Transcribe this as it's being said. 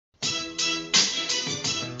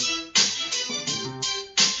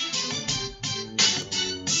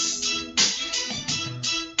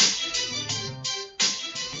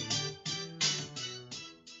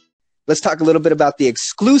let's talk a little bit about the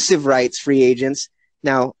exclusive rights free agents.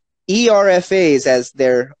 Now, ERFAs, as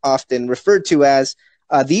they're often referred to as,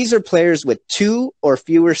 these are players with 2 or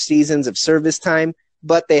fewer seasons of service time,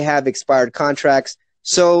 but they have expired contracts.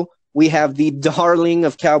 So we have the darling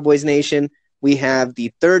of Cowboys Nation. We have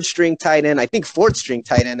the third string tight end, I think fourth string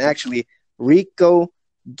tight end, actually, Rico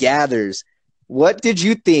Gathers. What did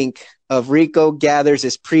you think of Rico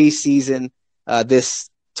Gathers' preseason this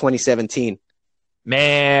 2017?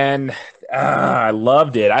 Man, I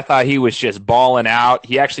loved it. I thought he was just balling out.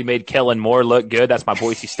 He actually made Kellen Moore look good. That's my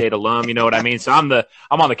Boise State alum. You know what I mean? So I'm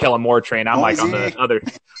on the Kellen Moore train. I'm like on the other,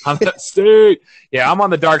 I'm the state. Yeah, I'm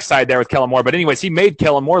on the dark side there with Kellen Moore. But anyways, he made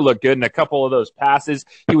Kellen Moore look good in a couple of those passes.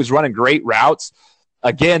 He was running great routes.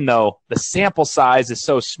 Again, though, the sample size is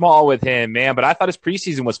so small with him, man. But I thought his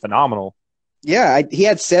preseason was phenomenal. Yeah, he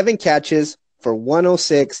had 7 catches for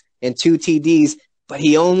 106 and 2 TDs, but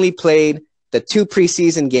he only played the 2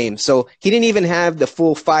 preseason games. So he didn't even have the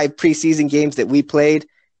full 5 preseason games that we played.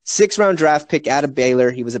 6th-round draft pick out of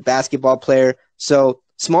Baylor. He was a basketball player. So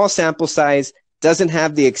small sample size, doesn't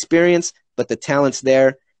have the experience, but the talent's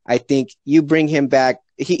there. I think you bring him back.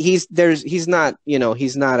 He's not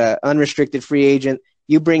an unrestricted free agent.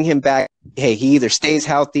 You bring him back. Hey, he either stays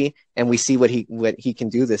healthy and we see what he can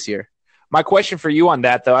do this year. My question for you on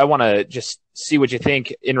that, though, I want to just see what you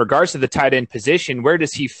think in regards to the tight end position. Where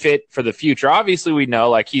does he fit for the future? Obviously, we know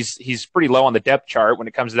like he's pretty low on the depth chart when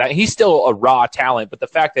it comes to that. He's still a raw talent, but the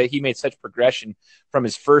fact that he made such progression from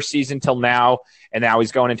his first season till now, and now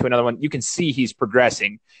he's going into another one, you can see he's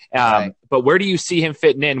progressing. Right. But where do you see him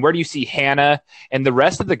fitting in? Where do you see Hannah and the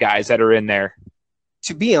rest of the guys that are in there?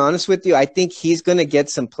 To be honest with you, I think he's going to get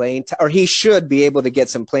some playing time, or he should be able to get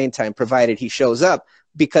some playing time provided he shows up.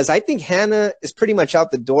 Because I think Hannah is pretty much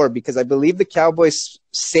out the door because I believe the Cowboys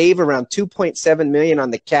save around $2.7 million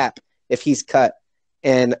on the cap if he's cut.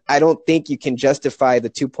 And I don't think you can justify the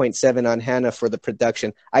 2.7 on Hannah for the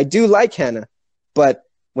production. I do like Hannah, but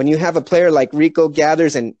when you have a player like Rico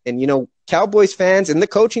Gathers and Cowboys fans and the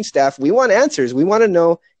coaching staff, we want answers. We want to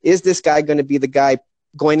know, is this guy going to be the guy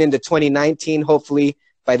going into 2019? Hopefully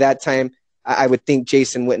by that time, I would think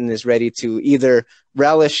Jason Witten is ready to either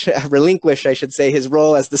relinquish, I should say, his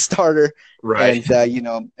role as the starter, right?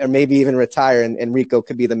 And or maybe even retire, and Rico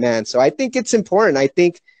could be the man. So I think it's important. I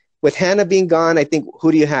think with Hannah being gone, I think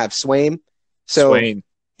who do you have? Swaim. So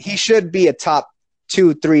he should be a top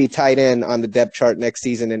 2-3 tight end on the depth chart next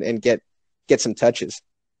season and get some touches.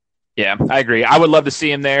 Yeah, I agree. I would love to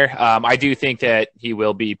see him there. I do think that he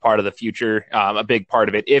will be part of the future, a big part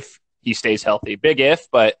of it if he stays healthy. Big if,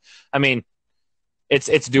 but I mean. It's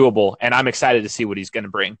doable, and I'm excited to see what he's going to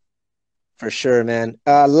bring. For sure, man.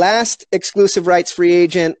 Last exclusive rights free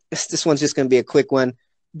agent. This one's just going to be a quick one.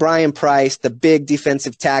 Brian Price, the big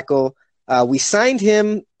defensive tackle. We signed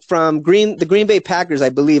him from the Green Bay Packers,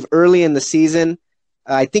 I believe, early in the season.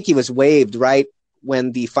 I think he was waived, right,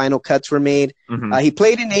 when the final cuts were made. Mm-hmm. He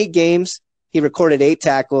played in 8 games. He recorded 8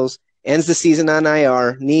 tackles, ends the season on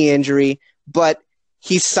IR, knee injury, but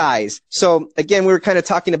he's size. So, again, we were kind of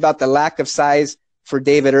talking about the lack of size for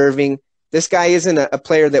David Irving. This guy isn't a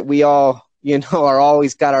player that we all, are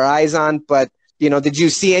always got our eyes on, but, did you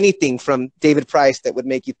see anything from David Price that would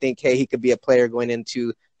make you think, hey, he could be a player going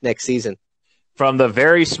into next season? From the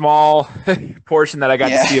very small portion that I got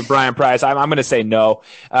to see of Brian Price, I'm going to say no.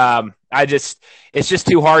 It's just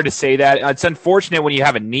too hard to say that. It's unfortunate when you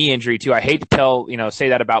have a knee injury too. I hate to say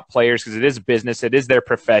that about players because it is business. It is their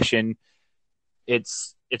profession.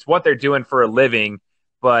 It's what they're doing for a living,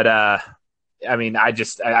 but, I mean, I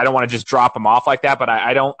don't want to just drop him off like that, but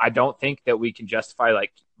I don't think that we can justify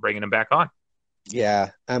like bringing him back on.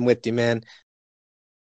 Yeah, I'm with you, man.